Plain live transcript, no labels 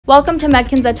Welcome to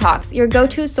MedKinza Talks, your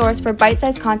go-to source for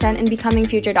bite-sized content in becoming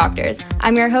future doctors.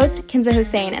 I'm your host, Kinza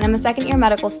Hussein, and I'm a second-year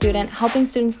medical student helping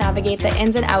students navigate the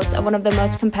ins and outs of one of the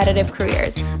most competitive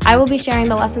careers. I will be sharing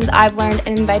the lessons I've learned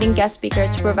and inviting guest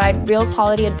speakers to provide real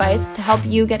quality advice to help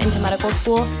you get into medical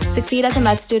school, succeed as a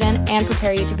med student, and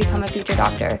prepare you to become a future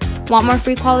doctor. Want more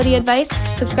free quality advice?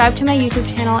 Subscribe to my YouTube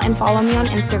channel and follow me on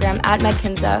Instagram at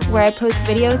MedKinza, where I post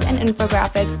videos and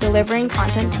infographics delivering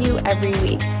content to you every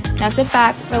week. Now sit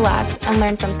back, relax, and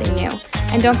learn something new.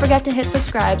 And don't forget to hit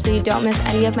subscribe so you don't miss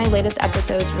any of my latest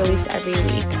episodes released every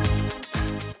week.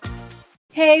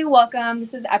 Hey, welcome.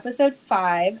 This is episode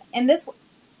 5. I'm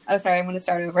going to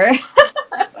start over.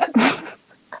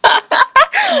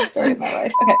 Story of my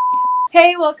life. Okay.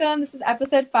 Hey, welcome. This is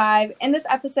episode 5. In this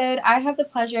episode, I have the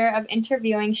pleasure of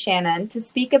interviewing Shannon to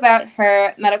speak about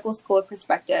her medical school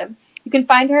perspective. You can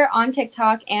find her on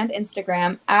TikTok and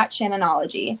Instagram at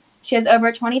Shannonology. She has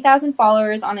over 20,000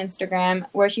 followers on Instagram,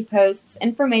 where she posts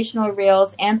informational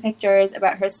reels and pictures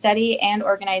about her study and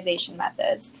organization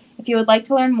methods. If you would like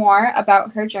to learn more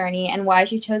about her journey and why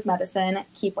she chose medicine,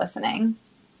 keep listening.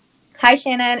 Hi,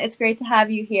 Shannon. It's great to have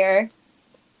you here.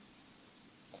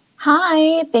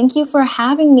 Hi. Thank you for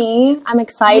having me. I'm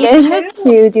excited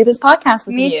to do this podcast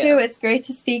with you. Me too. It's great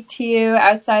to speak to you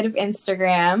outside of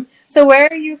Instagram. So where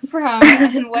are you from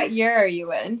and what year are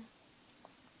you in?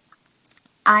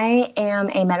 I am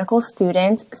a medical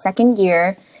student, second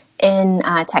year in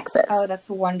Texas. Oh, that's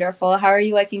wonderful. How are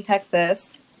you liking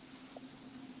Texas?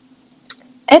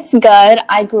 It's good.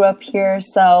 I grew up here,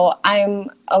 so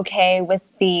I'm okay with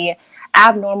the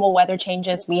abnormal weather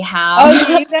changes we have. Oh,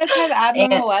 do you guys have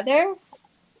abnormal weather?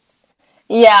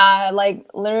 Yeah, like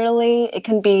literally it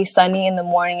can be sunny in the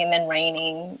morning and then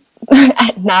raining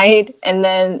at night, and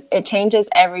then it changes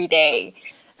every day.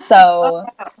 So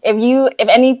if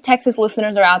any Texas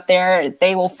listeners are out there,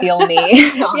 they will feel me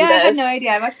on Yeah, this. I had no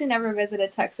idea. I've actually never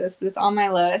visited Texas, but it's on my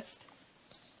list.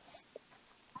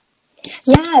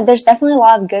 Yeah, there's definitely a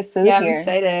lot of good food here. I'm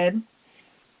excited.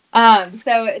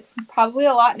 So it's probably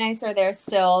a lot nicer there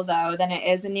still, though, than it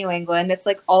is in New England. It's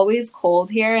like always cold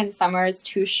here, and summer is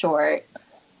too short.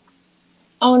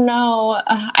 Oh no,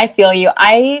 I feel you.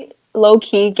 I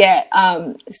low-key get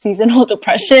seasonal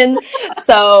depression,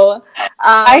 so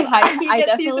I high-key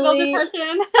get seasonal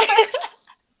depression.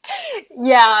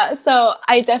 Yeah, so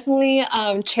I definitely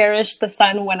cherish the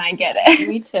sun when I get it.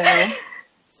 Me too.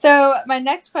 So my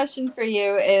next question for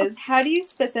you is, how do you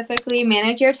specifically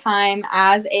manage your time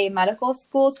as a medical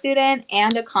school student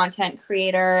and a content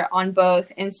creator on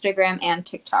both Instagram and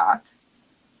TikTok?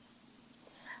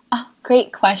 Oh,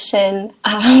 great question.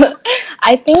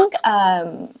 I think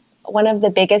one of the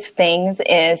biggest things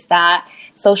is that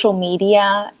social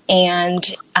media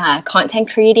and content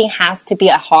creating has to be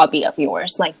a hobby of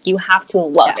yours. Like, you have to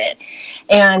love it.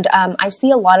 And I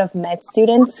see a lot of med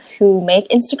students who make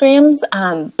Instagrams,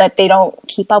 but they don't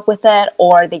keep up with it,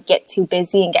 or they get too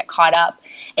busy and get caught up.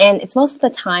 And it's most of the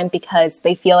time because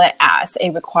they feel it as a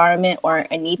requirement or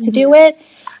a need to do it,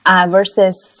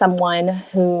 versus someone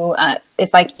who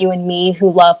is like you and me,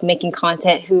 who love making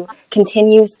content, who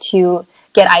continues to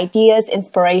get ideas,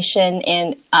 inspiration,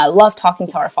 and love talking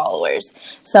to our followers.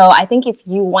 So I think if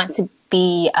you want to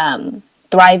be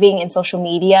thriving in social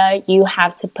media, you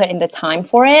have to put in the time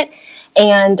for it.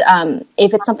 And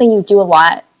if it's something you do a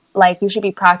lot, like, you should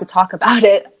be proud to talk about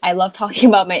it. I love talking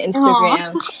about my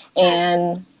Instagram.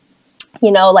 And,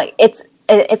 you know, like, it's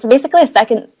basically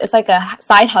it's like a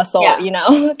side hustle, you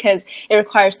know, because it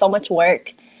requires so much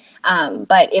work.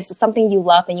 But if it's something you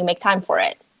love, then you make time for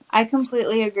it. I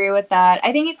completely agree with that.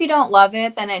 I think if you don't love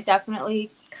it, then it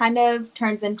definitely kind of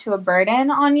turns into a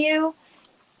burden on you.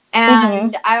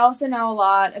 And I also know a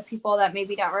lot of people that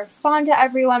maybe don't respond to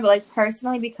everyone, but like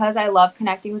personally, because I love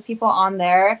connecting with people on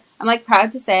there, I'm like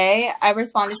proud to say I've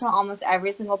responded to almost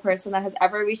every single person that has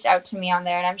ever reached out to me on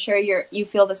there. And I'm sure you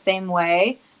feel the same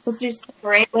way. So it's just a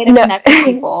great way to connect with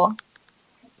people.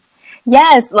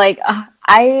 Yes. Like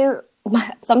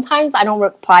sometimes I don't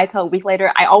reply till a week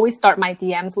later. I always start my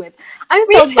DMs with, "I'm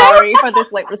so sorry for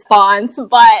this late response,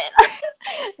 but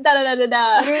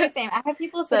da-da-da-da-da." Literally the same. I have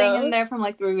people sitting in there from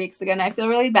like 3 weeks ago, and I feel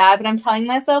really bad, but I'm telling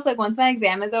myself, like, once my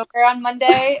exam is over on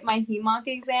Monday, my HEMOC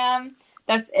exam,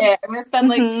 that's it. I'm going to spend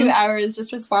like 2 hours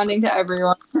just responding to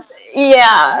everyone.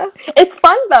 Yeah. It's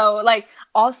fun though. Like,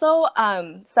 also,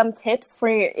 some tips for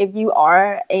if you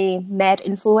are a med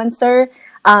influencer.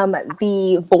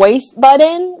 The voice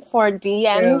button for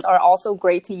DMs are also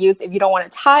great to use if you don't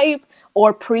want to type,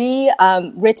 or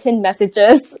written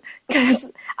messages, because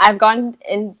I've gone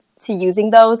into using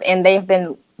those and they've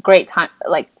been great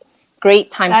great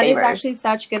time That savers. is actually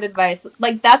such good advice.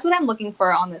 Like, that's what I'm looking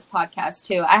for on this podcast,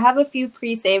 too. I have a few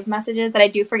pre-saved messages that I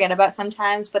do forget about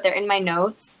sometimes, but they're in my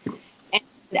notes. And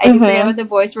I do forget about the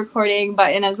voice recording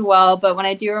button as well, but when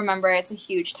I do remember, it's a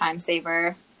huge time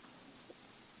saver.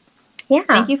 Yeah.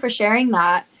 Thank you for sharing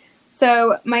that.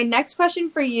 So my next question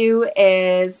for you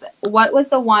is, what was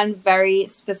the one very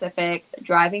specific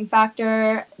driving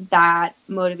factor that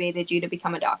motivated you to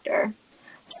become a doctor?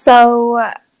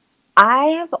 So I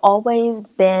have always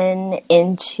been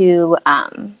into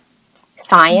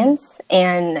science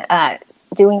and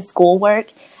doing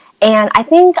schoolwork. And I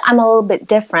think I'm a little bit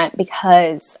different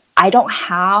because I don't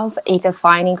have a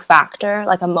defining factor,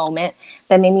 like a moment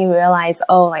that made me realize,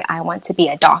 oh, like I want to be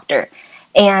a doctor.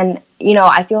 And, you know,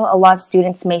 I feel a lot of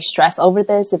students may stress over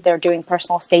this if they're doing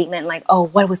personal statement, like, oh,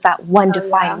 what was that one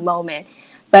defining moment?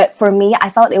 But for me, I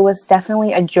felt it was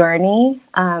definitely a journey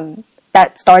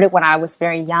that started when I was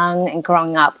very young and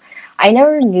growing up. I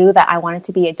never knew that I wanted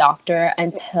to be a doctor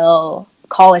until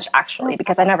college, actually,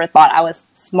 because I never thought I was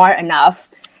smart enough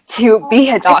to be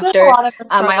a doctor. I feel like a lot of us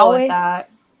struggle with that.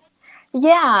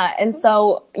 Yeah, and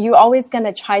so you're always going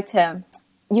to try to,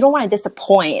 you don't want to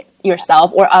disappoint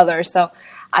yourself or others. So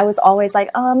I was always like,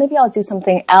 oh, maybe I'll do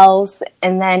something else.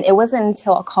 And then it wasn't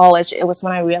until college, it was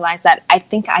when I realized that I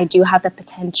think I do have the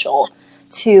potential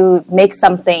to make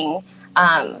something,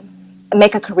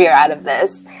 make a career out of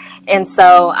this. And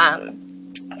so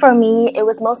for me, it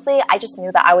was mostly, I just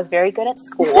knew that I was very good at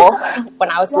school when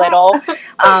I was little.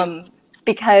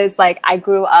 Because like I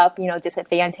grew up, you know,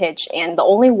 disadvantaged, and the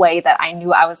only way that I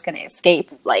knew I was going to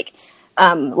escape like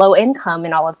low income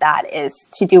and all of that is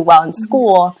to do well in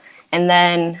school. And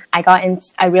then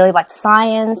I really liked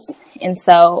science. And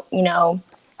so, you know,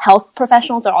 health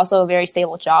professionals are also a very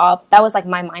stable job. That was like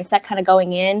my mindset kind of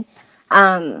going in.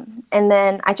 And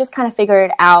then I just kind of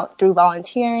figured out through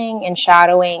volunteering and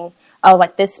shadowing, oh,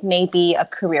 like this may be a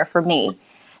career for me.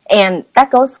 And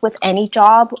that goes with any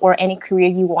job or any career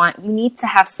you want. You need to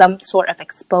have some sort of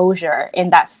exposure in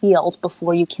that field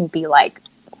before you can be like,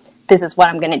 this is what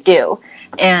I'm going to do.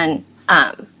 And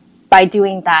by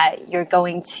doing that, you're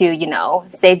going to, you know,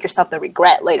 save yourself the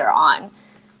regret later on.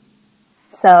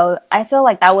 So I feel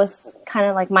like that was kind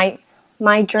of like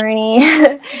my journey,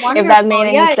 if that made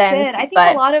any sense. It did. I think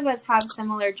a lot of us have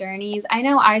similar journeys. I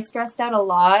know I stressed out a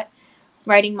lot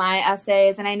writing my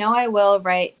essays, and I know I will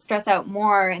stress out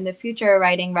more in the future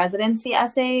writing residency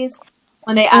essays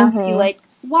when they ask you like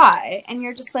why, and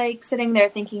you're just like sitting there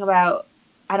thinking about,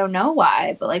 I don't know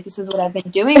why, but like this is what I've been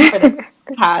doing for the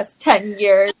past 10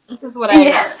 years. This is what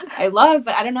I love,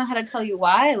 but I don't know how to tell you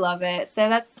why I love it. So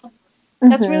that's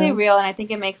really real, and I think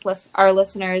it makes our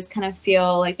listeners kind of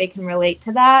feel like they can relate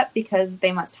to that because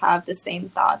they must have the same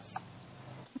thoughts.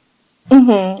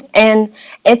 And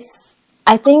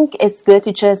I think it's good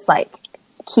to just like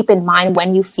keep in mind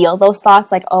when you feel those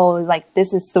thoughts, like, oh, like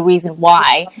this is the reason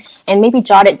why, and maybe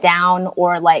jot it down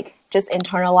or like just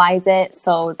internalize it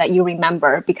so that you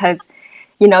remember, because,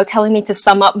 you know, telling me to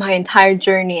sum up my entire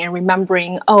journey and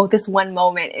remembering, oh, this one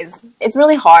moment it's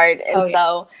really hard. And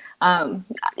so I'm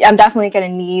definitely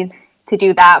going to need to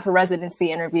do that for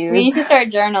residency interviews. We need to start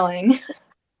journaling.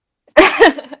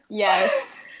 Yes.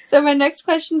 So my next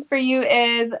question for you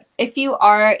is, if you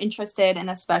are interested in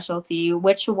a specialty,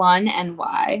 which one and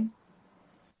why?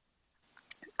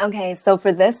 Okay, so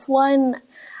for this one,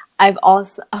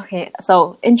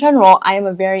 so in general, I am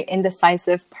a very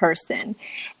indecisive person,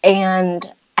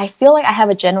 and I feel like I have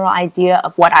a general idea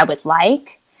of what I would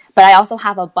like, but I also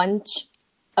have a bunch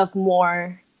of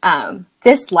more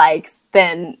dislikes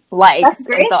than likes. That's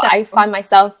great, and so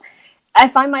I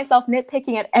find myself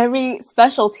nitpicking at every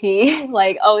specialty,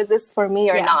 like, oh, is this for me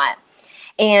or not?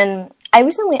 And I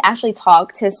recently actually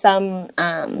talked to some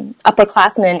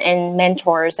upperclassmen and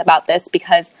mentors about this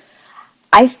because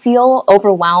I feel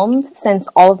overwhelmed since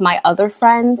all of my other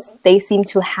friends, they seem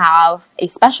to have a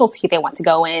specialty they want to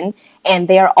go in, and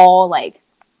they are all like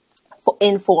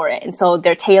in for it. And so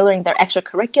they're tailoring their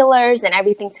extracurriculars and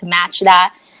everything to match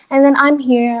that. And then I'm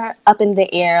here up in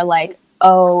the air like,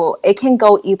 oh, it can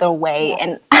go either way,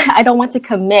 and I don't want to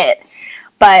commit.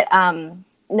 But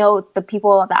no, the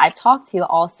people that I've talked to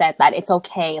all said that it's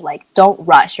okay. Like, don't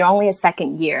rush. You're only a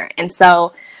second year. And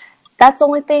so that's the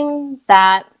only thing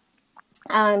that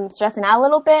I'm stressing out a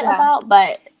little bit about.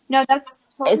 But no, that's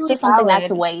totally it's just something not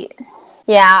to wait.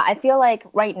 Yeah, I feel like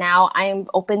right now I'm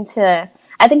open to,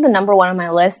 I think the number one on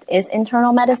my list is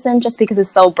internal medicine, just because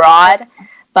it's so broad.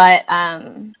 But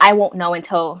I won't know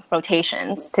until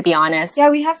rotations, to be honest. Yeah,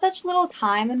 we have such little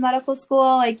time in medical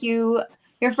school. Like your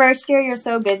first year, you're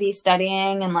so busy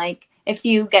studying and like if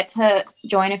you get to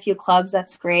join a few clubs,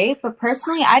 that's great. But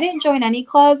personally, I didn't join any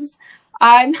clubs.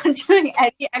 I'm not doing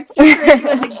any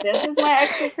extracurricular. Like, this is my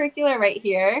extracurricular right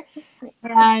here.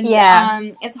 And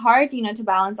it's hard, to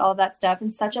balance all of that stuff in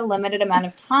such a limited amount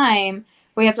of time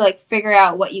where you have to like figure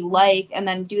out what you like and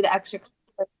then do the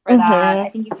extracurricular for that. I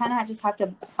think you kind of just have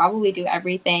to probably do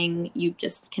everything you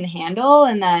just can handle,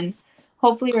 and then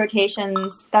hopefully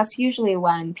rotations, that's usually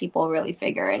when people really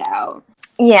figure it out.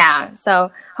 Yeah,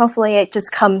 so hopefully it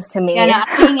just comes to me. Yeah, no, I'm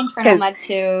thinking internal med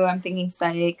too. I'm thinking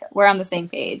psych. We're on the same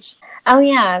page. Oh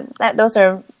yeah, those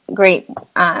are great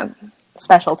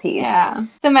specialties. Yeah.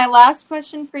 So my last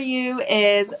question for you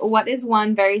is, what is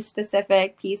one very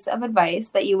specific piece of advice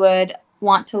that you would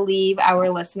want to leave our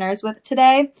listeners with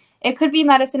today? It could be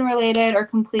medicine related or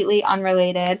completely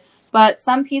unrelated, but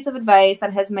some piece of advice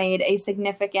that has made a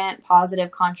significant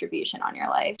positive contribution on your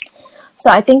life.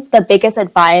 So I think the biggest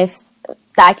advice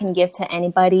that I can give to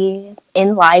anybody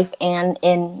in life and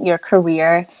in your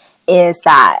career is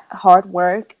that hard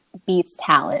work beats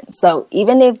talent. So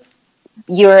even if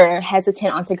you're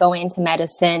hesitant on to going into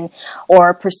medicine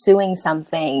or pursuing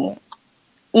something,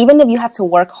 even if you have to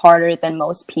work harder than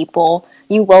most people,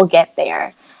 you will get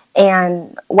there.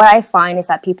 And what I find is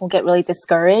that people get really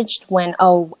discouraged when,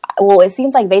 it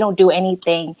seems like they don't do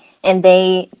anything and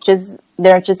they're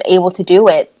just able to do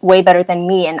it way better than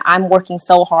me, and I'm working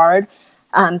so hard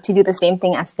to do the same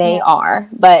thing as they are.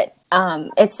 But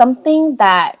it's something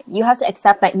that you have to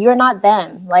accept that you're not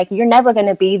them. Like, you're never going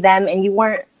to be them, and you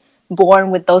weren't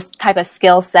born with those type of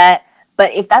skill set.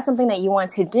 But if that's something that you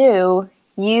want to do,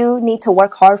 you need to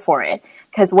work hard for it,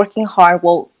 because working hard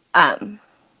will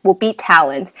beat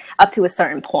talent up to a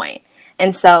certain point.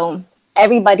 And so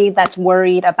everybody that's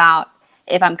worried about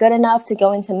if I'm good enough to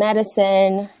go into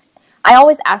medicine, I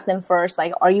always ask them first,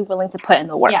 like, are you willing to put in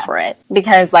the work for it?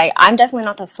 Because, like, I'm definitely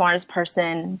not the smartest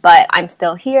person, but I'm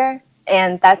still here.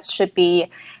 And that should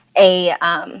be a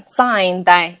sign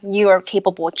that you are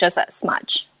capable just as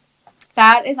much.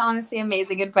 That is honestly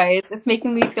amazing advice. It's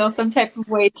making me feel some type of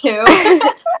way, too.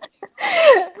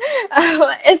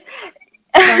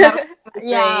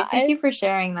 Yeah, thank you for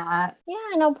sharing that.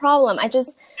 Yeah, no problem. I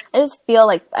just feel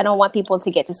like I don't want people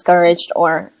to get discouraged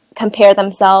or compare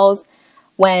themselves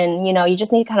when, you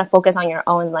just need to kind of focus on your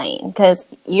own lane, because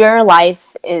your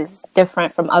life is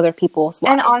different from other people's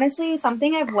life. And honestly,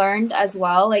 something I've learned as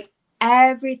well, like,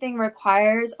 everything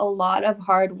requires a lot of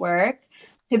hard work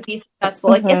to be successful.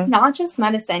 Like, it's not just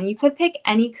medicine. You could pick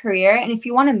any career, and if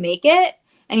you want to make it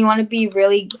and you want to be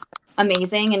really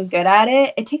amazing and good at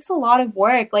it, it takes a lot of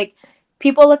work. Like,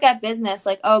 people look at business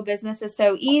like, oh, business is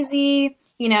so easy.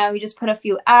 You just put a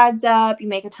few ads up, you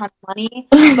make a ton of money.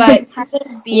 But kind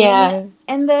of being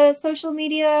in the social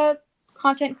media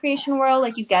content creation world,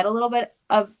 like, you get a little bit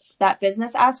of that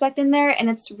business aspect in there, and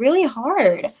it's really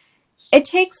hard. It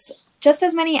takes just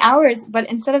as many hours, but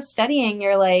instead of studying,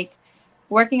 you're like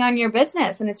working on your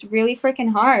business, and it's really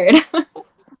freaking hard.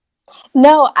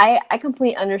 No, I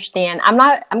completely understand.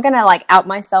 I'm gonna like out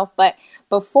myself, but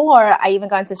before I even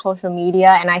got into social media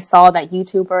and I saw that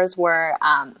YouTubers were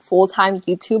full-time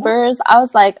YouTubers, I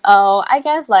was like, oh, I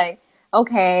guess, like,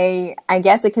 okay, I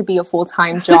guess it could be a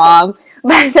full-time job.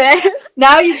 But then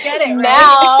now you get it, right?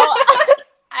 Now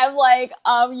I'm like,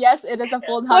 yes, it is a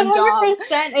full-time job. 100%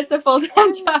 it's a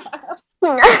full-time job.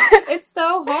 It's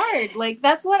so hard. Like,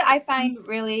 that's what I find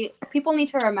really, people need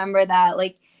to remember that,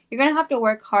 like, you're going to have to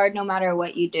work hard no matter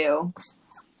what you do.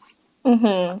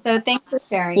 So thanks for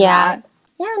sharing that.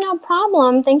 Yeah, no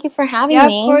problem. Thank you for having me. Yeah,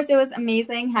 of course. It was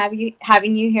amazing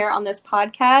having you here on this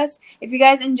podcast. If you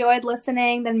guys enjoyed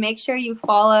listening, then make sure you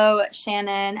follow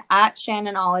Shannon at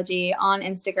Shannonology on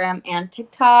Instagram and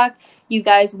TikTok. You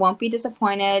guys won't be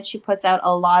disappointed. She puts out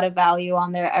a lot of value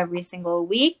on there every single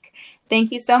week.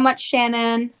 Thank you so much,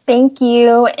 Shannon. Thank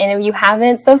you. And if you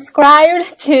haven't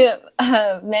subscribed to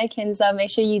Meg Kinza,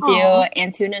 make sure you do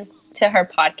and tune in to her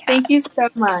podcast. Thank you so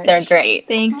much. They're great.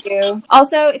 Thank you.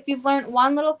 Also, if you've learned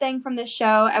one little thing from this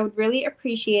show, I would really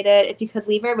appreciate it if you could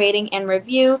leave a rating and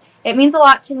review. It means a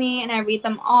lot to me, and I read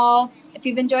them all. If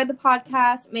you've enjoyed the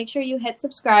podcast, make sure you hit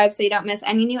subscribe so you don't miss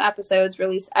any new episodes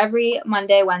released every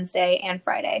Monday, Wednesday, and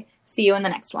Friday. See you in the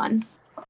next one.